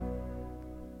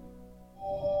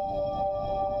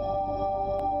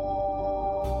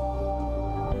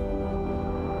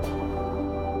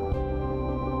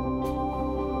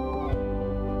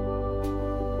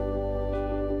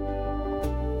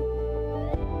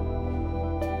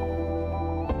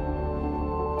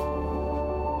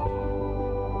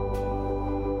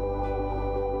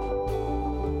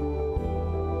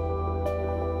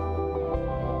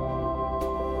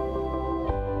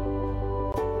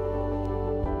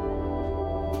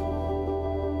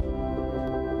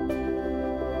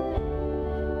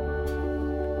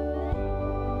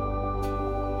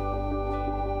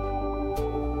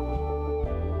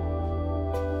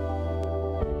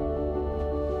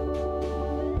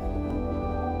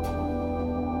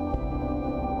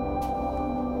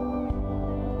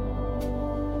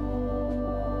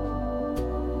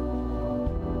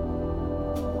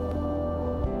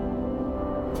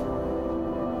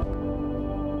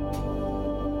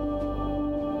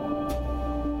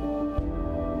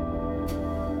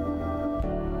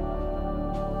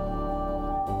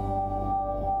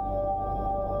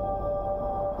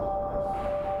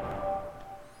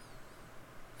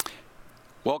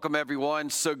Welcome,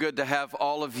 everyone. So good to have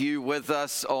all of you with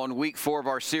us on week 4 of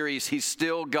our series, He's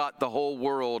Still Got the Whole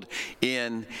World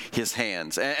in His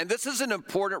Hands. And this is an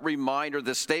important reminder,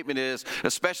 this statement is,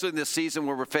 especially in this season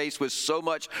where we're faced with so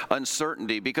much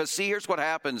uncertainty. Because, see, here's what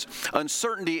happens.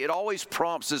 Uncertainty, it always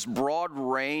prompts this broad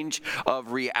range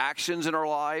of reactions in our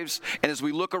lives. And as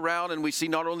we look around and we see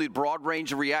not only the broad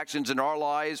range of reactions in our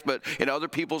lives, but in other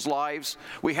people's lives,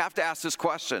 we have to ask this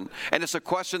question. And it's a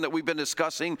question that we've been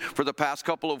discussing for the past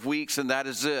couple of weeks, and that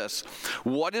is this: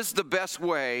 what is the best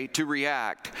way to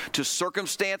react to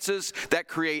circumstances that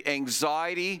create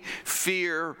anxiety,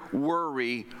 fear,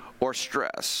 worry, or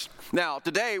stress? Now,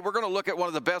 today we're going to look at one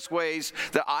of the best ways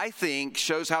that I think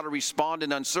shows how to respond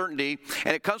in uncertainty,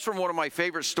 and it comes from one of my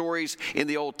favorite stories in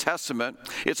the Old Testament.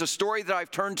 It's a story that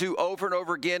I've turned to over and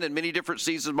over again in many different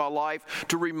seasons of my life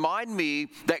to remind me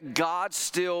that God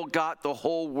still got the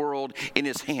whole world in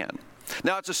His hand.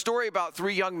 Now, it's a story about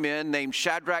 3 young men named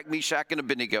Shadrach, Meshach, and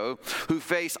Abednego who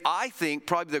face, I think,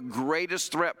 probably the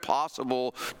greatest threat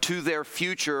possible to their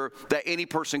future that any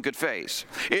person could face.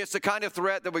 It's the kind of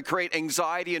threat that would create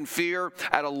anxiety and fear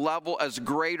at a level as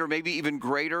great or maybe even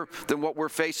greater than what we're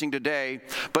facing today.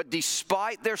 But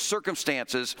despite their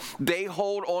circumstances, they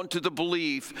hold on to the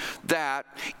belief that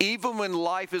even when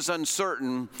life is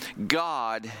uncertain,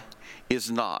 God is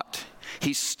not.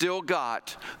 He's still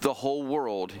got the whole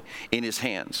world in His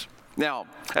hands. Now,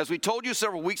 as we told you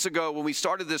several weeks ago when we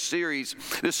started this series,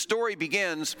 this story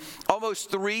begins almost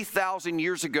 3,000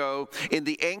 years ago in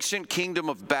the ancient kingdom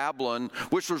of Babylon,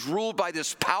 which was ruled by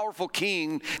this powerful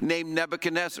king named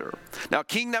Nebuchadnezzar. Now,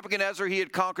 King Nebuchadnezzar, he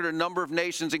had conquered a number of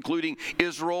nations, including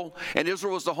Israel, and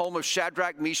Israel was the home of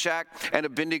Shadrach, Meshach, and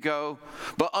Abednego.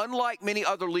 But unlike many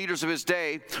other leaders of his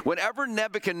day, whenever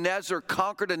Nebuchadnezzar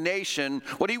conquered a nation,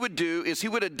 what he would do is he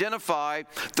would identify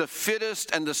the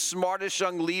fittest and the smartest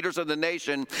young leaders of the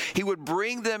nation. He would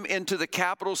bring them into the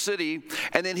capital city,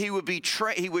 and then he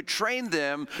would train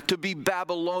them to be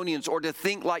Babylonians or to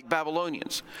think like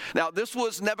Babylonians. Now, this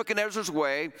was Nebuchadnezzar's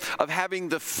way of having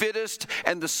the fittest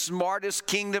and the smartest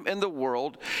kingdom in the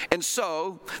world. And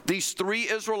so these 3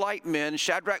 Israelite men,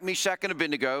 Shadrach, Meshach, and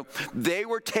Abednego, they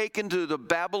were taken to the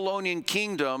Babylonian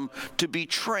kingdom to be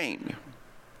trained.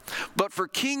 But for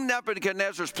King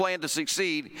Nebuchadnezzar's plan to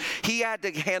succeed, he had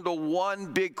to handle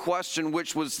one big question,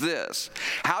 which was this: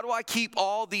 how do I keep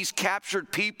all these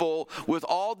captured people with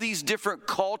all these different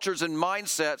cultures and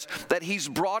mindsets that he's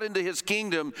brought into his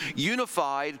kingdom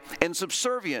unified and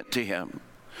subservient to him?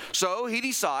 So he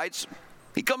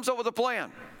comes up with a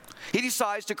plan. He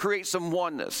decides to create some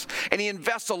oneness, and he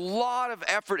invests a lot of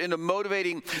effort into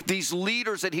motivating these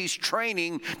leaders that he's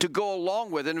training to go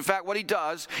along with. And in fact, what he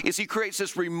does is he creates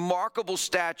this remarkable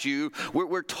statue.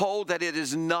 We're told that it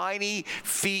is 90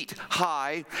 feet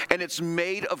high, and it's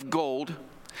made of gold.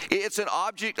 It's an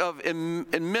object of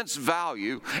immense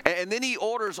value. And then he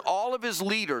orders all of his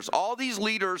leaders, all these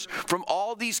leaders from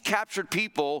all these captured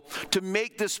people, to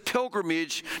make this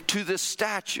pilgrimage to this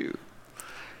statue.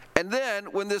 And then,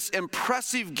 when this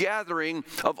impressive gathering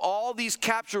of all these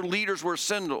captured leaders were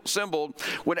assembled,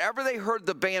 whenever they heard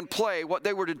the band play, what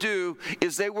they were to do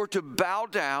is they were to bow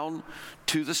down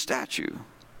to the statue.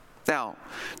 Now,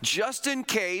 just in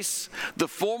case the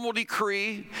formal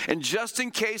decree, and just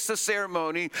in case the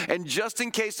ceremony, and just in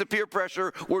case the peer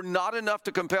pressure were not enough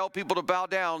to compel people to bow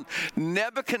down,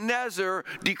 Nebuchadnezzar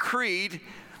decreed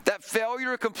that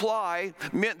failure to comply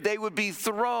meant they would be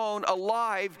thrown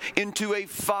alive into a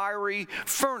fiery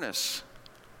furnace.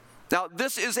 Now,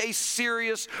 this is a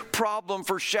serious problem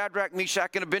for Shadrach,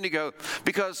 Meshach, and Abednego,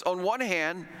 because on one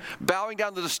hand, bowing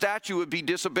down to the statue would be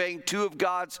disobeying 2 of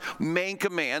God's main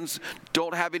commands: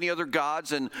 don't have any other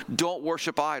gods and don't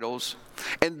worship idols.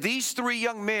 And these 3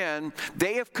 young men,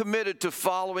 they have committed to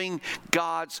following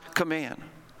God's command.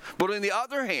 But on the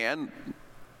other hand,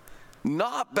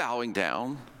 not bowing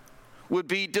down would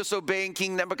be disobeying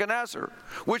King Nebuchadnezzar,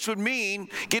 which would mean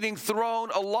getting thrown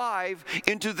alive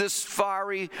into this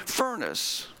fiery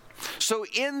furnace. So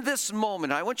in this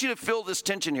moment, I want you to feel this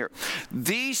tension here.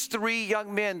 These 3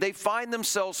 young men, they find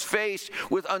themselves faced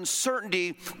with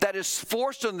uncertainty that is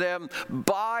forced on them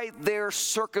by their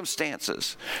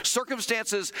circumstances.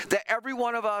 Circumstances that every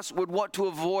one of us would want to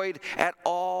avoid at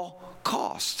all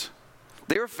costs.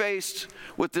 They are faced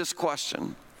with this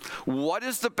question: what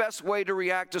is the best way to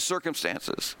react to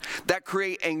circumstances that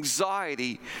create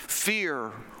anxiety,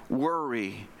 fear,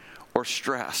 worry, or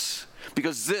stress?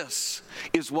 Because this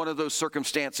is one of those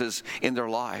circumstances in their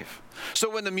life.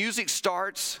 So when the music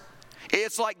starts,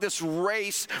 it's like this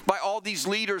race by all these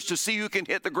leaders to see who can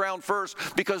hit the ground first,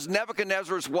 because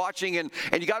Nebuchadnezzar is watching. And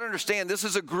you got to understand, this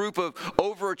is a group of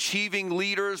overachieving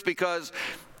leaders, because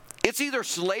It's either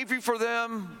slavery for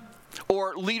them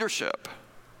or leadership.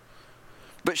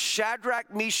 But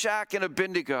Shadrach, Meshach, and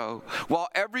Abednego, while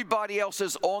everybody else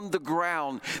is on the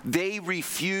ground, they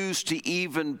refuse to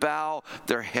even bow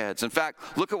their heads. In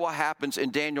fact, look at what happens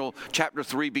in Daniel chapter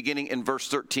 3, beginning in verse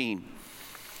 13.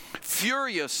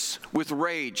 Furious with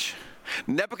rage,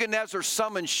 Nebuchadnezzar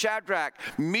summoned Shadrach,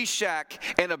 Meshach,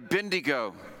 and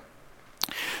Abednego.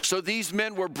 So these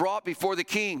men were brought before the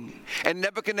king, and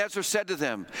Nebuchadnezzar said to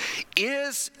them,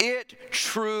 "Is it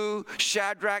true,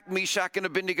 Shadrach, Meshach, and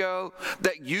Abednego,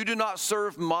 that you do not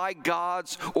serve my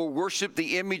gods or worship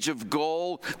the image of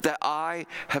gold that I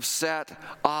have set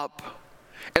up?"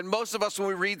 And most of us, when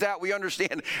we read that, we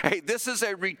understand, hey, this is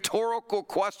a rhetorical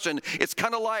question. It's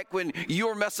kind of like when you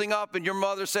were messing up and your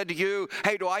mother said to you,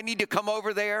 "Hey, do I need to come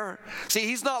over there?" See,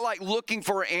 he's not like looking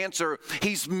for an answer.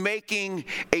 He's making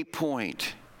a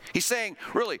point. He's saying,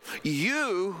 really,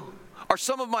 you are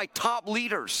some of my top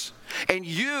leaders, and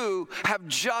you have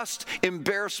just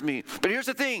embarrassed me. But here's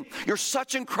the thing. You're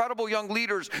such incredible young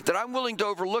leaders that I'm willing to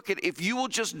overlook it if you will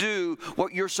just do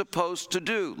what you're supposed to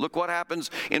do. Look what happens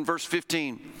in verse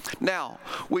 15. Now,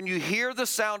 when you hear the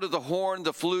sound of the horn,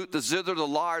 the flute, the zither, the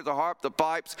lyre, the harp, the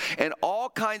pipes, and all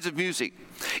kinds of music,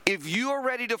 if you are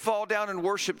ready to fall down and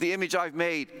worship the image I've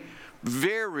made,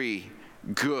 very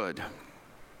good.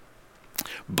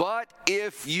 But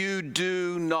if you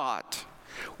do not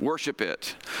worship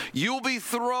it, you'll be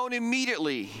thrown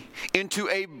immediately into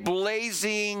a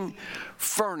blazing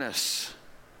furnace.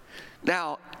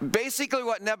 Now, basically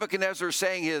what Nebuchadnezzar is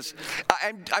saying is,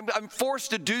 I'm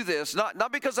forced to do this,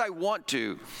 not because I want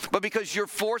to, but because you're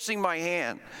forcing my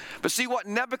hand. But see, what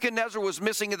Nebuchadnezzar was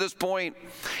missing at this point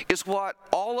is what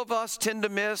all of us tend to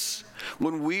miss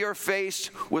when we are faced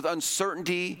with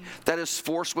uncertainty that is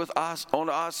forced on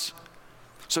us.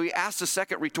 So he asks a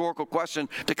second rhetorical question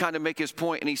to kind of make his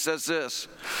point, and he says this: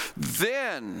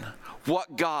 "Then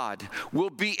what God will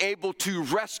be able to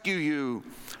rescue you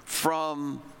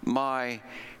from my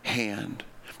hand?"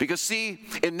 Because see,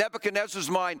 in Nebuchadnezzar's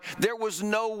mind, there was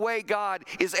no way God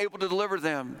is able to deliver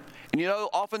them. And you know,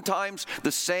 oftentimes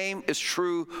the same is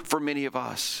true for many of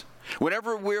us.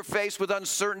 Whenever we're faced with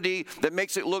uncertainty that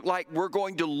makes it look like we're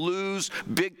going to lose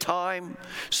big time,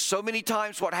 so many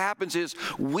times what happens is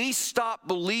we stop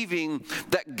believing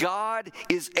that God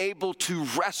is able to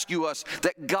rescue us,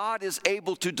 that God is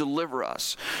able to deliver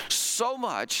us. So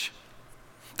much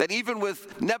that even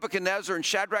with Nebuchadnezzar and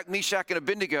Shadrach, Meshach, and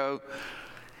Abednego,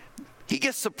 he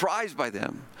gets surprised by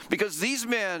them, because these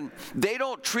men, they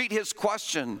don't treat his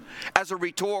question as a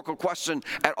rhetorical question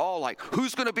at all, like,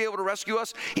 who's going to be able to rescue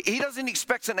us? He doesn't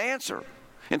expect an answer.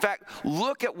 In fact,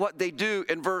 look at what they do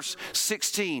in verse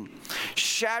 16.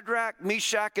 Shadrach,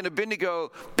 Meshach, and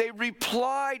Abednego, they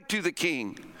replied to the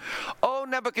king, "O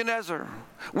Nebuchadnezzar,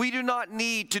 we do not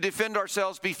need to defend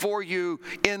ourselves before you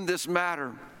in this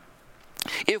matter.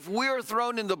 If we are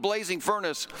thrown in the blazing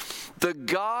furnace, the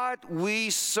God we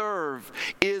serve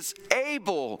is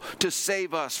able to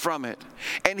save us from it,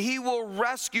 and he will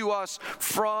rescue us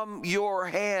from your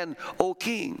hand, O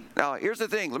king." Now, here's the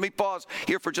thing. Let me pause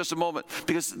here for just a moment,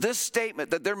 because this statement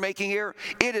that they're making here,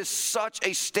 it is such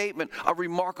a statement of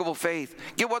remarkable faith.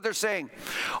 Get what they're saying.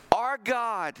 Our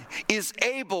God is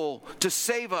able to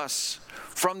save us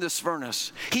from this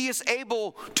furnace. He is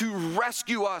able to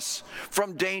rescue us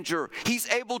from danger. He's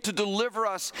able to deliver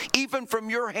us even from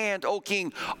your hand, O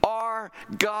king. Our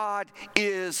God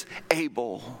is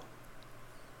able.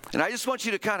 And I just want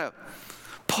you to kind of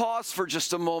pause for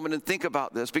just a moment and think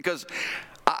about this, because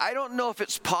I don't know if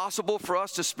it's possible for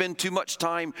us to spend too much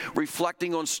time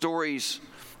reflecting on stories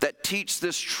that teach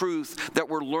this truth that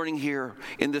we're learning here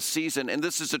in this season. And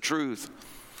this is the truth.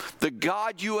 The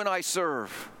God you and I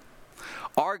serve,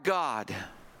 our God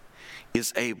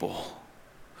is able.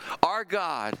 Our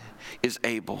God is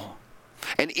able.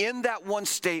 And in that one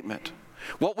statement,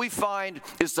 what we find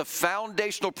is the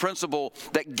foundational principle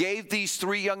that gave these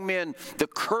three young men the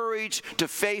courage to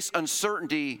face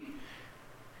uncertainty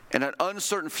and an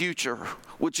uncertain future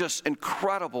with just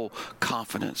incredible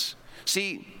confidence.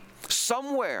 See,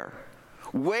 somewhere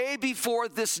way before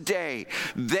this day,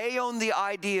 they own the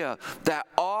idea that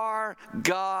our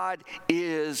God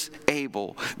is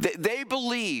able. They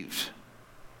believed,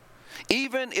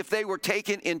 even if they were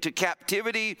taken into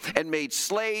captivity and made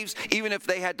slaves, even if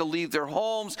they had to leave their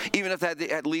homes, even if they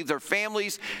had to leave their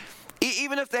families,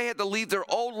 even if they had to leave their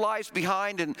old lives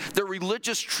behind and their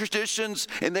religious traditions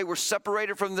and they were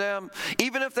separated from them,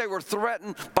 even if they were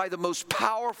threatened by the most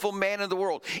powerful man in the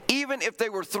world, even if they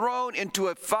were thrown into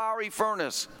a fiery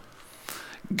furnace,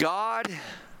 God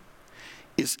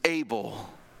is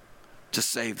able to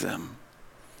save them.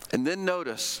 And then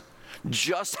notice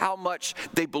just how much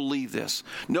they believe this.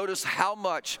 Notice how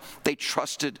much they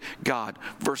trusted God.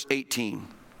 Verse 18.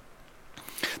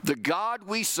 The God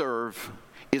we serve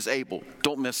is able.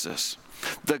 Don't miss this.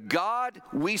 The God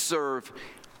we serve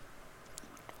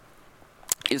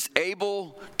is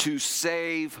able to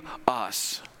save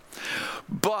us.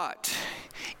 But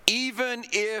even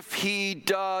if he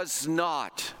does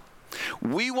not,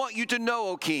 we want you to know,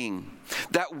 O king,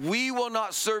 that we will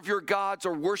not serve your gods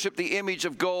or worship the image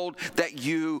of gold that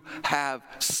you have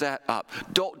set up.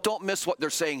 Don't miss what they're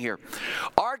saying here.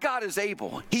 Our God is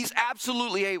able. He's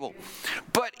absolutely able.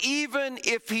 But even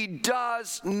if he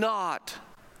does not,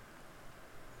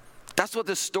 that's what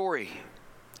this story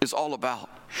is all about.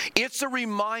 It's a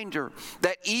reminder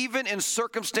that even in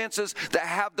circumstances that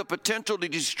have the potential to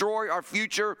destroy our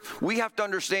future, we have to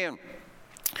understand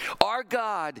our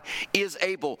God is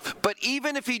able. But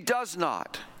even if he does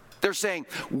not, they're saying,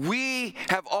 we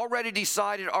have already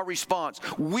decided our response.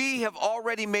 We have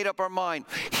already made up our mind.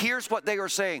 Here's what they are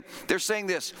saying. They're saying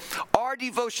this: our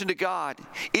devotion to God,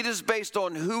 it is based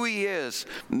on who he is,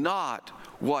 not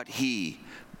what he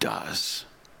does.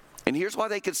 And here's why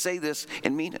they could say this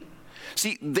and mean it.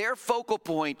 See, their focal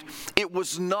point, it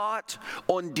was not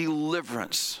on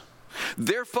deliverance.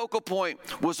 Their focal point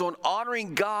was on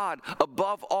honoring God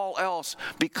above all else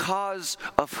because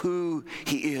of who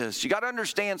he is. You got to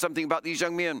understand something about these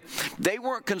young men. They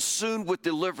weren't consumed with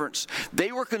deliverance.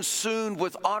 They were consumed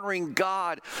with honoring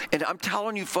God. And I'm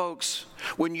telling you, folks,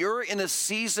 when you're in a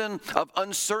season of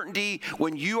uncertainty,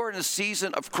 when you are in a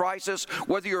season of crisis,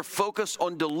 whether you're focused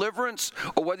on deliverance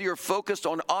or whether you're focused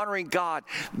on honoring God,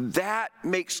 that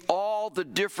makes all the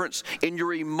difference in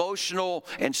your emotional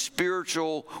and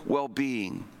spiritual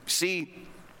well-being. See,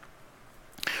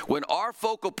 when our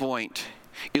focal point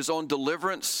is on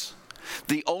deliverance,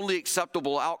 the only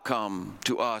acceptable outcome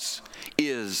to us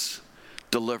is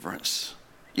deliverance.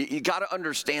 You got to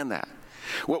understand that.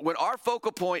 When our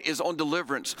focal point is on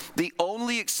deliverance, the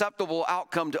only acceptable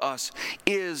outcome to us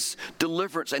is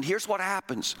deliverance. And here's what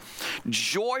happens.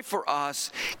 Joy for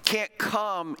us can't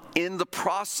come in the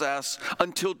process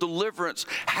until deliverance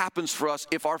happens for us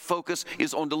if our focus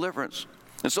is on deliverance.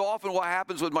 And so often what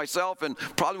happens with myself and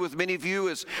probably with many of you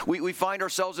is we find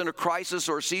ourselves in a crisis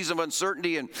or a season of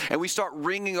uncertainty, and we start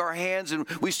wringing our hands and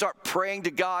we start praying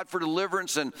to God for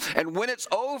deliverance. And when it's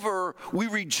over, we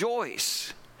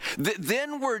rejoice.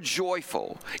 Then we're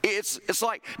joyful. It's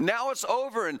like, now it's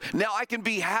over and now I can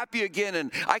be happy again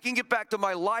and I can get back to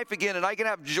my life again and I can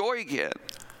have joy again.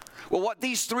 Well, what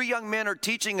these three young men are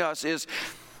teaching us is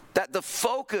that the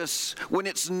focus, when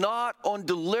it's not on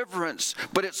deliverance,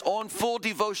 but it's on full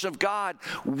devotion of God,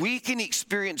 we can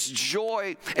experience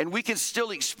joy and we can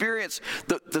still experience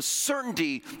the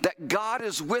certainty that God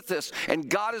is with us and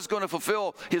God is going to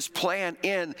fulfill his plan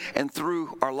in and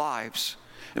through our lives.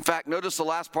 In fact, notice the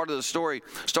last part of the story,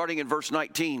 starting in verse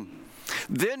 19.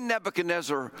 Then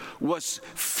Nebuchadnezzar was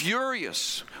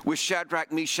furious with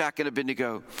Shadrach, Meshach, and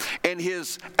Abednego, and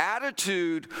his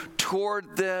attitude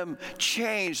toward them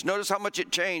changed. Notice how much it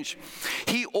changed.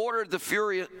 He ordered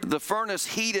the furnace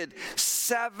heated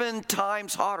 7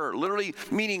 times hotter, literally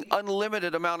meaning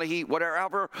unlimited amount of heat,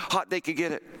 whatever hot they could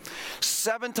get it.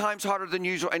 7 times hotter than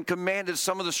usual, and commanded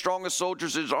some of the strongest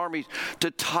soldiers of his army to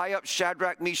tie up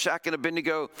Shadrach, Meshach, and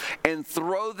Abednego and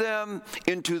throw them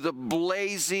into the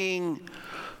blazing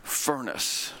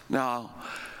furnace. Now,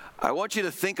 I want you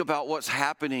to think about what's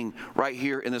happening right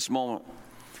here in this moment.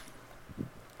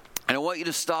 And I want you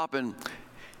to stop and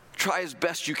try as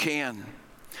best you can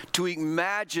to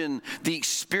imagine the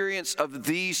experience of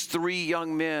these 3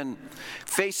 young men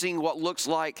facing what looks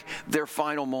like their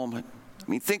final moment. I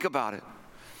mean, think about it.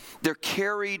 They're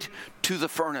carried to the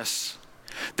furnace.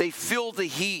 They feel the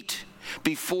heat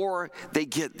before they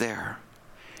get there.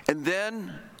 And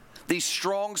then these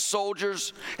strong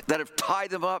soldiers that have tied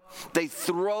them up, they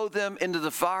throw them into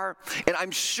the fire. And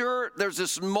I'm sure there's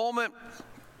this moment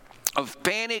of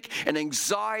panic and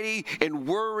anxiety and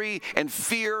worry and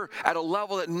fear at a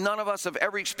level that none of us have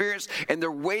ever experienced. And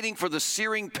they're waiting for the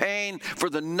searing pain, for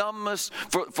the numbness,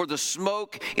 for the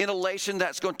smoke inhalation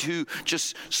that's going to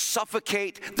just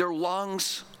suffocate their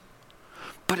lungs.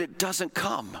 But it doesn't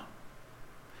come.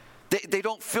 They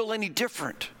don't feel any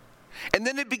different. And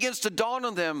then it begins to dawn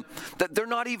on them that they're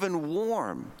not even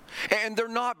warm and they're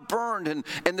not burned and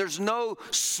there's no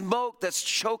smoke that's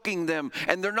choking them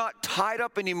and they're not tied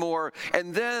up anymore.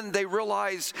 And then they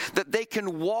realize that they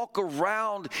can walk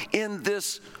around in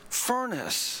this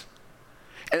furnace.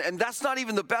 And that's not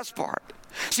even the best part.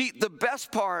 See, the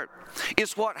best part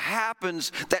is what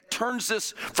happens that turns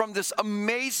this from this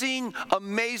amazing,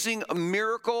 amazing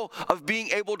miracle of being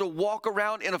able to walk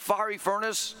around in a fiery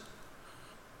furnace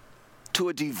to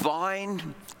a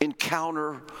divine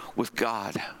encounter with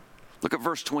God. Look at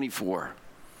verse 24.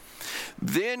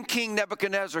 Then King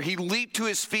Nebuchadnezzar, he leaped to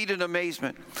his feet in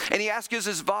amazement, and he asked his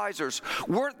advisors,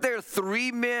 weren't there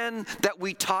 3 men that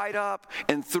we tied up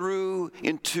and threw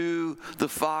into the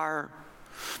fire?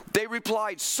 They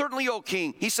replied, certainly, O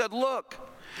king. He said, look,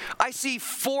 I see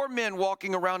 4 men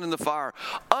walking around in the fire,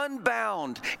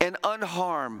 unbound and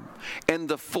unharmed, and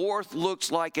the 4th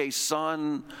looks like a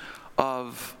son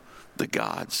of the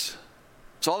gods.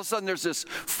 So all of a sudden there's this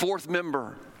 4th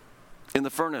member in the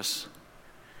furnace.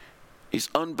 He's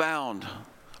unbound,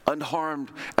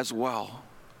 unharmed as well.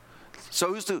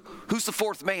 So who's the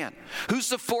 4th man? Who's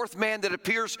the 4th man that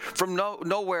appears from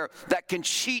nowhere, that can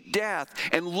cheat death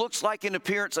and looks like in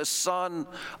appearance a son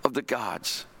of the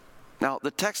gods? Now,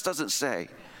 the text doesn't say,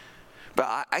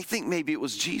 but I think maybe it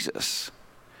was Jesus.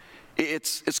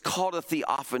 It's called a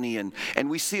theophany, and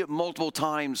we see it multiple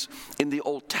times in the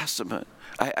Old Testament.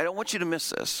 I don't want you to miss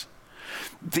this.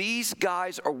 These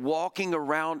guys are walking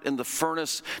around in the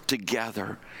furnace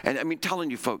together. And I mean,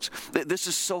 telling you folks, this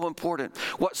is so important.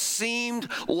 What seemed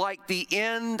like the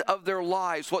end of their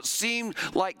lives, what seemed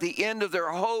like the end of their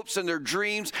hopes and their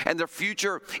dreams and their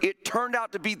future, it turned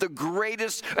out to be the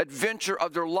greatest adventure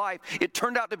of their life. It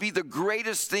turned out to be the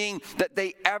greatest thing that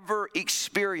they ever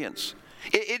experienced.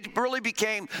 It really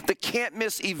became the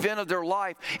can't-miss event of their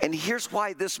life. And here's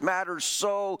why this matters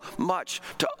so much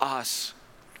to us.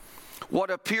 What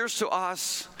appears to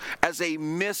us as a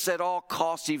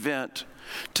miss-at-all-cost event,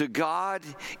 to God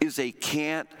is a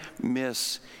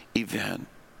can't-miss event.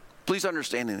 Please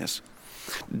understand this.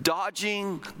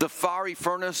 Dodging the fiery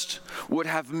furnace would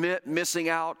have meant missing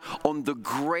out on the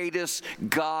greatest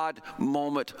God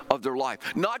moment of their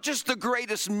life. Not just the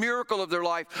greatest miracle of their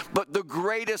life, but the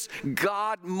greatest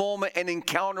God moment and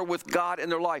encounter with God in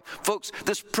their life. Folks,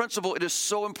 this principle, it is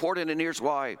so important, and here's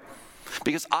why.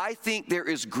 Because I think there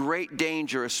is great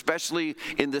danger, especially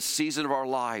in this season of our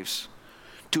lives,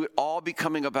 to it all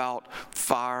becoming about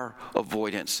fire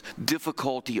avoidance,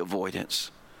 difficulty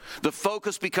avoidance. The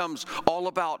focus becomes all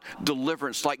about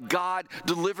deliverance, like God,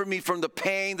 deliver me from the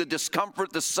pain, the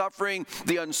discomfort, the suffering,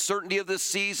 the uncertainty of this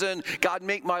season. God,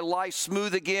 make my life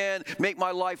smooth again, make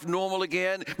my life normal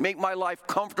again, make my life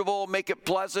comfortable, make it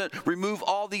pleasant, remove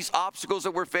all these obstacles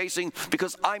that we're facing,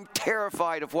 because I'm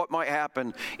terrified of what might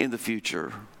happen in the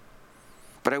future.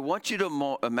 But I want you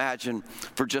to imagine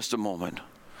for just a moment.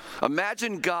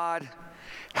 Imagine God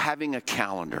having a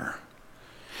calendar,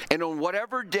 and on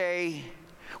whatever day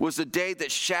was the day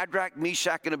that Shadrach,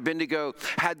 Meshach, and Abednego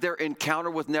had their encounter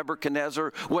with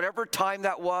Nebuchadnezzar. Whatever time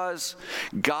that was,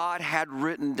 God had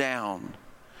written down,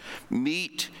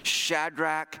 meet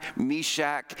Shadrach,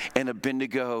 Meshach, and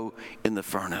Abednego in the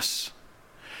furnace.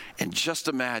 And just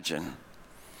imagine,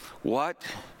 what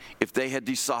if they had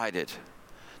decided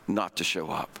not to show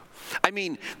up? I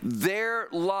mean, their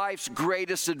life's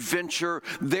greatest adventure,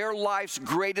 their life's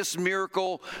greatest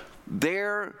miracle,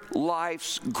 their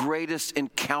life's greatest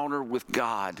encounter with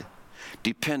God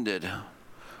depended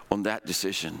on that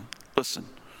decision. Listen,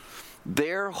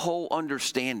 their whole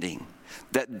understanding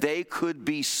that they could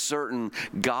be certain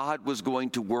God was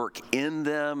going to work in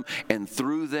them and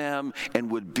through them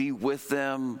and would be with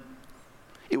them,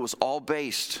 it was all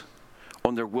based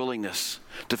on their willingness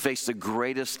to face the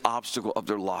greatest obstacle of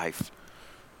their life,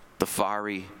 the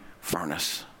fiery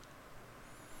furnace.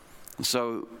 And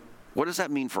so, what does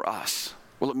that mean for us?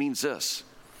 Well, it means this.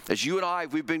 As you and I,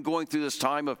 we've been going through this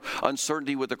time of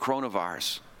uncertainty with the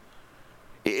coronavirus.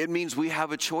 It means we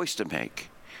have a choice to make.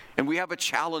 And we have a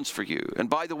challenge for you. And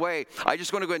by the way, I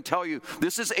just want to go and tell you,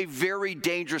 this is a very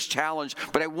dangerous challenge,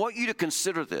 but I want you to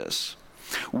consider this.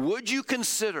 Would you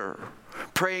consider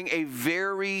praying a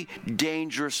very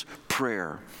dangerous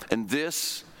prayer? And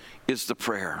this is the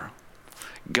prayer.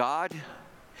 God,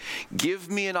 give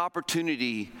me an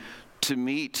opportunity to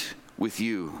meet with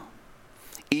you,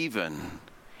 even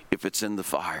if it's in the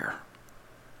fire.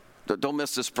 Don't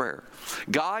miss this prayer.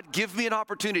 God, give me an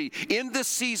opportunity in this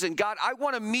season. God, I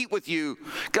want to meet with you.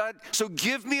 God, so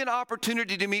give me an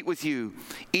opportunity to meet with you,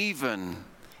 even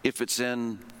if it's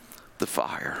in the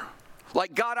fire.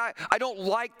 Like, God, I don't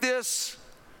like this,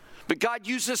 but God,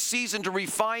 use this season to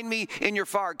refine me in your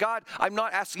fire. God, I'm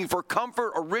not asking for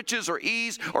comfort or riches or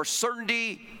ease or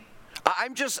certainty.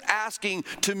 I'm just asking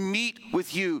to meet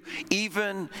with you,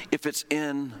 even if it's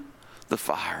in the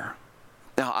fire.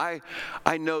 Now,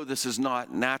 I know this is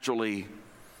not naturally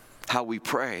how we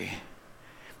pray,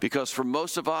 because for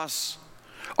most of us,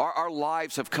 our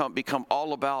lives have become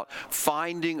all about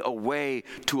finding a way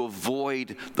to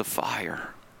avoid the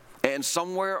fire. And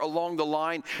somewhere along the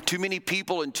line, too many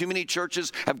people and too many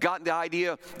churches have gotten the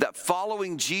idea that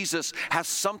following Jesus has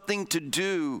something to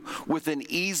do with an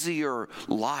easier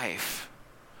life.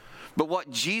 But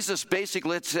what Jesus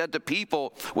basically said to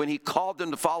people when he called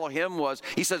them to follow him was,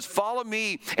 he says, follow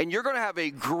me and you're going to have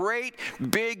a great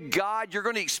big God. You're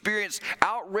going to experience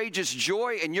outrageous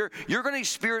joy and you're going to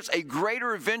experience a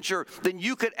greater adventure than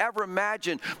you could ever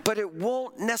imagine. But it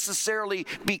won't necessarily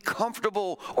be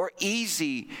comfortable or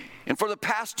easy. And for the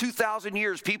past 2,000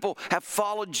 years, people have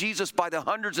followed Jesus by the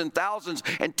hundreds and thousands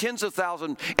and tens of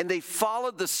thousands, and they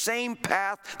followed the same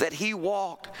path that he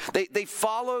walked. They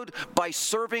followed by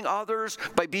serving others,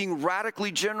 by being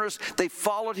radically generous. They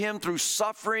followed him through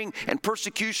suffering and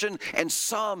persecution, and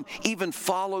some even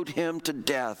followed him to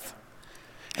death.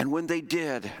 And when they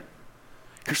did,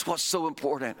 here's what's so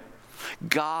important.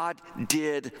 God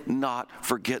did not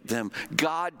forget them.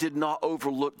 God did not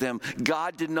overlook them.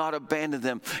 God did not abandon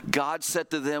them. God said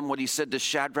to them what he said to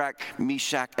Shadrach,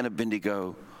 Meshach, and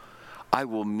Abednego, I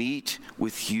will meet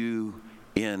with you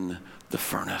in the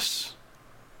furnace.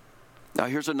 Now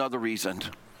here's another reason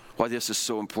why this is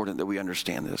so important that we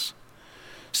understand this.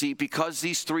 See, because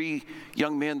these three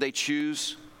young men, they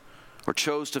chose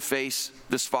to face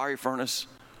this fiery furnace,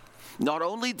 not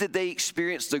only did they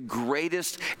experience the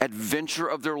greatest adventure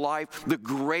of their life, the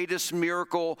greatest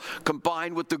miracle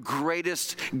combined with the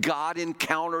greatest God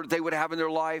encounter they would have in their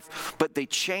life, but they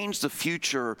changed the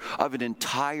future of an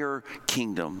entire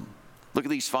kingdom. Look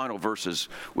at these final verses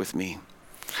with me.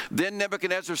 Then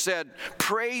Nebuchadnezzar said,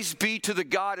 praise be to the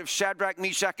God of Shadrach,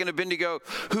 Meshach, and Abednego,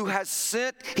 who has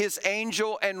sent his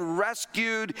angel and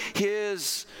rescued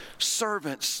his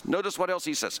servants. Notice what else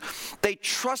he says. They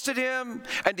trusted him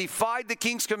and defied the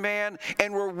king's command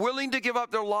and were willing to give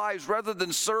up their lives rather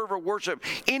than serve or worship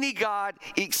any god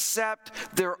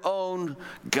except their own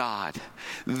God.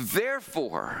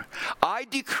 Therefore, I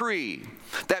decree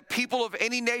that people of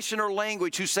any nation or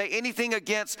language who say anything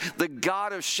against the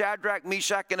God of Shadrach,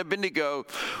 Meshach, and Abednego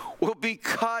will be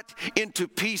cut into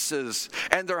pieces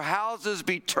and their houses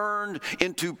be turned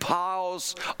into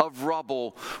piles of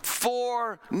rubble.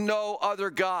 For no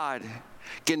other God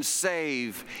can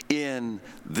save in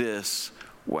this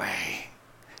way.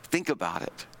 Think about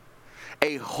it.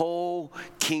 A whole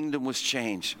kingdom was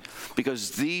changed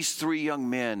because these three young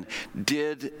men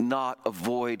did not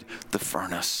avoid the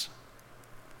furnace.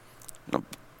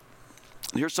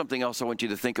 Here's something else I want you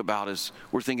to think about as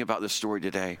we're thinking about this story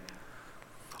today.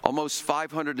 Almost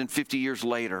 550 years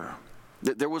later,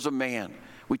 there was a man.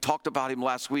 We talked about him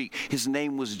last week. His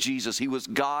name was Jesus. He was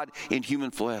God in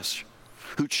human flesh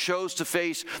who chose to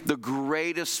face the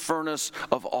greatest furnace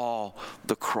of all,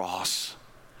 the cross.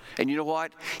 And you know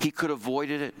what? He could have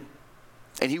avoided it.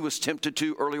 And he was tempted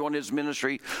to early on in his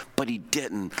ministry, but he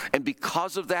didn't. And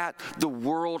because of that, the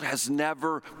world has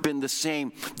never been the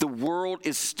same. The world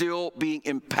is still being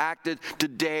impacted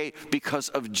today because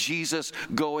of Jesus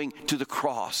going to the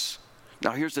cross.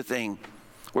 Now, here's the thing.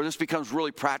 Where this becomes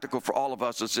really practical for all of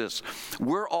us is this.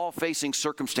 We're all facing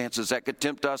circumstances that could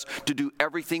tempt us to do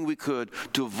everything we could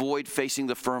to avoid facing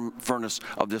the furnace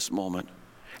of this moment.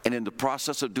 And in the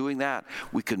process of doing that,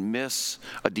 we can miss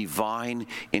a divine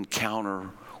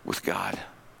encounter with God.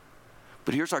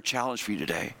 But here's our challenge for you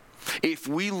today. If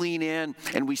we lean in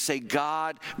and we say,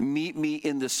 God, meet me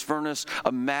in this furnace,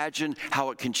 imagine how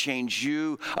it can change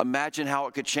you. Imagine how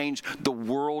it could change the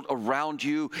world around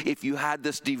you if you had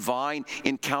this divine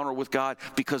encounter with God,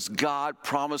 because God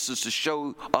promises to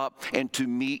show up and to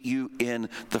meet you in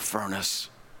the furnace.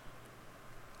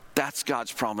 That's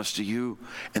God's promise to you,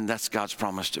 and that's God's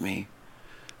promise to me.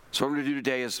 So what I'm going to do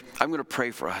today is I'm going to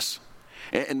pray for us.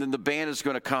 And then the band is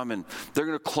going to come, and they're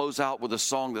going to close out with a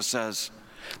song that says,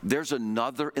 there's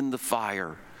another in the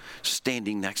fire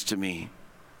standing next to me.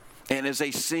 And as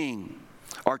they sing,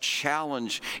 our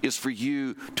challenge is for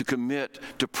you to commit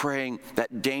to praying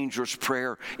that dangerous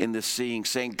prayer in this singing,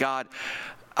 saying, God,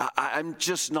 I'm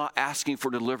just not asking for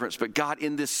deliverance, but God,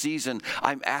 in this season,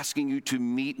 I'm asking you to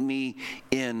meet me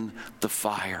in the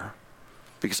fire.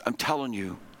 Because I'm telling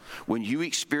you, when you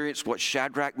experience what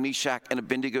Shadrach, Meshach, and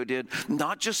Abednego did,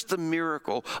 not just the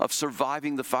miracle of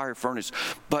surviving the fire furnace,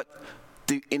 but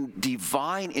the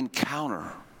divine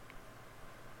encounter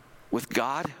with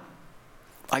God,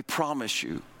 I promise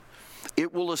you,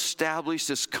 it will establish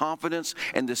this confidence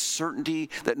and this certainty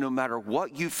that no matter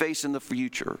what you face in the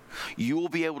future, you will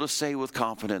be able to say with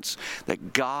confidence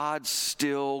that God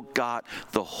still got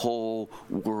the whole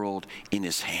world in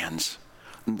his hands.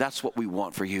 And that's what we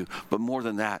want for you. But more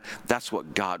than that, that's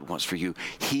what God wants for you.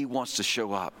 He wants to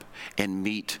show up and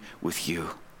meet with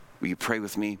you. Will you pray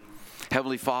with me?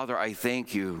 Heavenly Father, I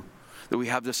thank you that we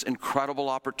have this incredible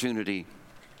opportunity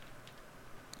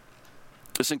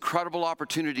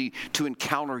to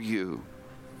encounter you.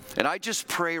 And I just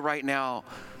pray right now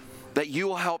that you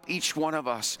will help each one of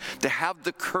us to have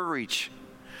the courage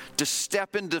to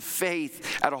step into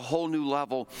faith at a whole new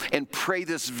level and pray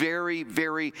this very,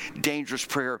 very dangerous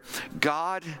prayer.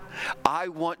 God, I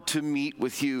want to meet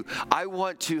with you. I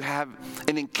want to have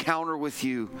an encounter with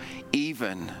you,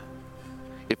 even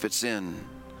if it's in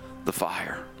the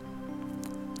fire.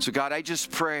 So God, I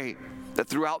just pray that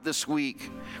throughout this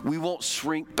week, we won't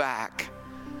shrink back,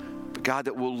 but God,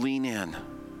 that we'll lean in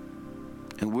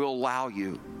and we'll allow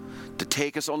you to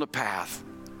take us on the path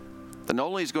that not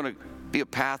only is going to be a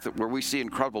path where we see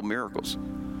incredible miracles,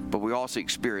 but we also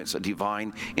experience a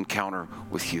divine encounter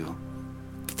with you.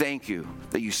 Thank you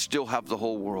that you still have the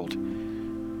whole world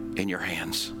in your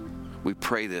hands. We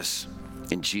pray this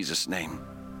in Jesus' name.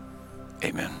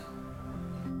 Amen.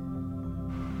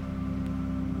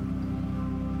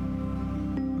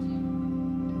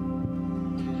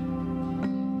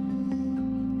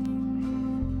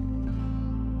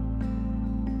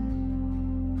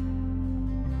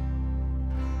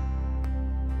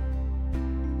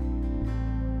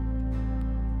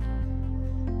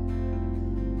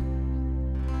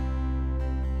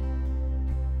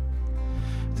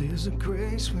 There's a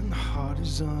grace when the heart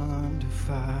is under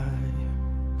fire.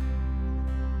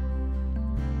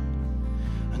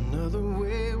 Another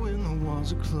way when the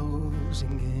walls are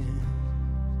closing in.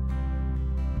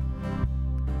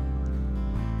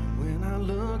 And when I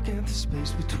look at the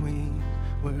space between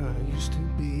where I used to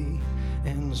be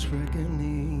and this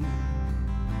reckoning,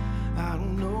 I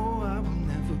don't know, I will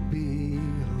never be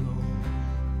alone.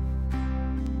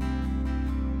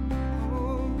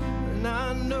 Oh, and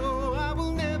I know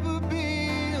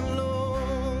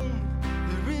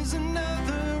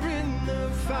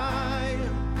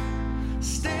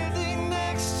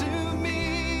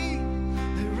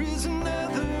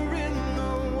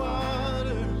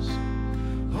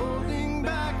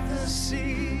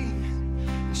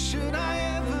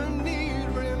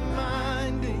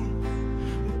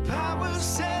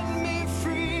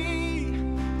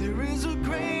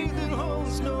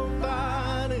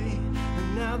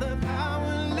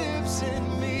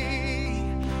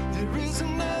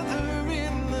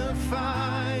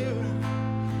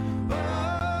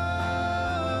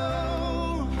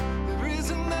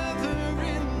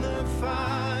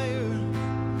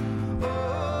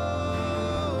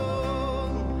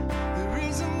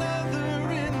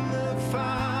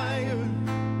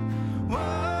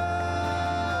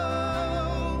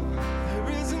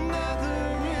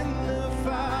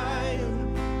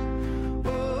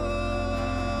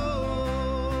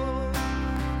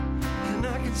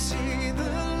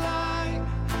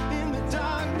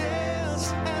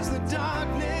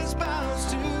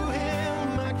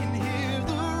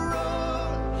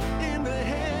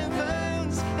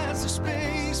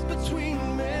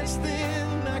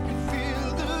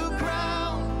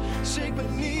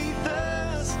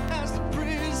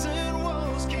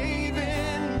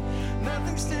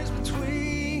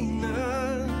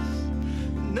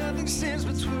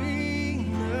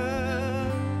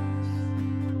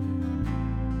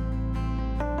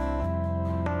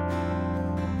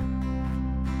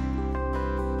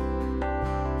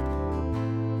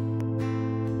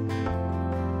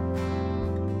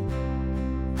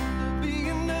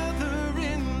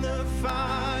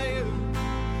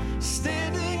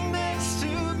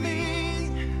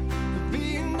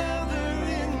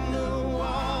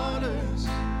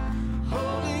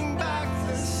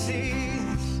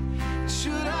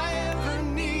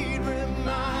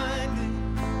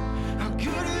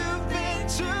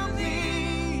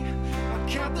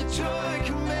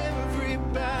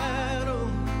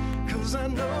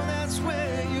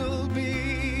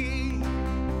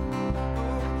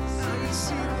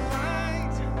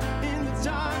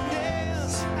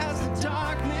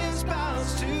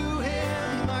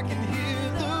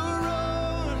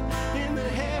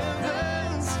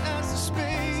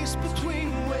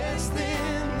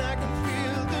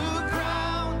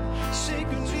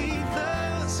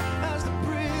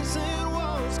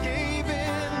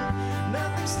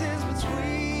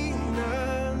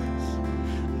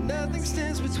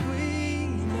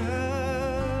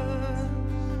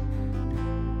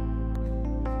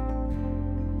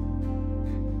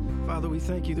Father, we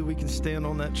thank you that we can stand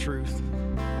on that truth.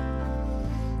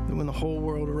 That when the whole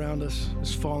world around us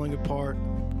is falling apart,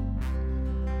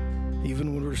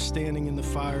 even when we're standing in the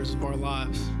fires of our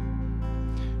lives,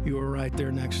 you are right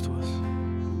there next to us.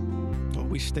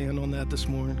 We stand on that this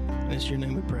morning, and it's your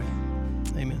name we pray.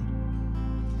 Amen.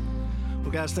 Well,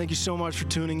 guys, thank you so much for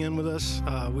tuning in with us.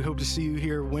 We hope to see you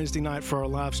here Wednesday night for our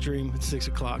live stream at 6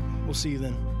 o'clock. We'll see you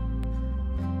then.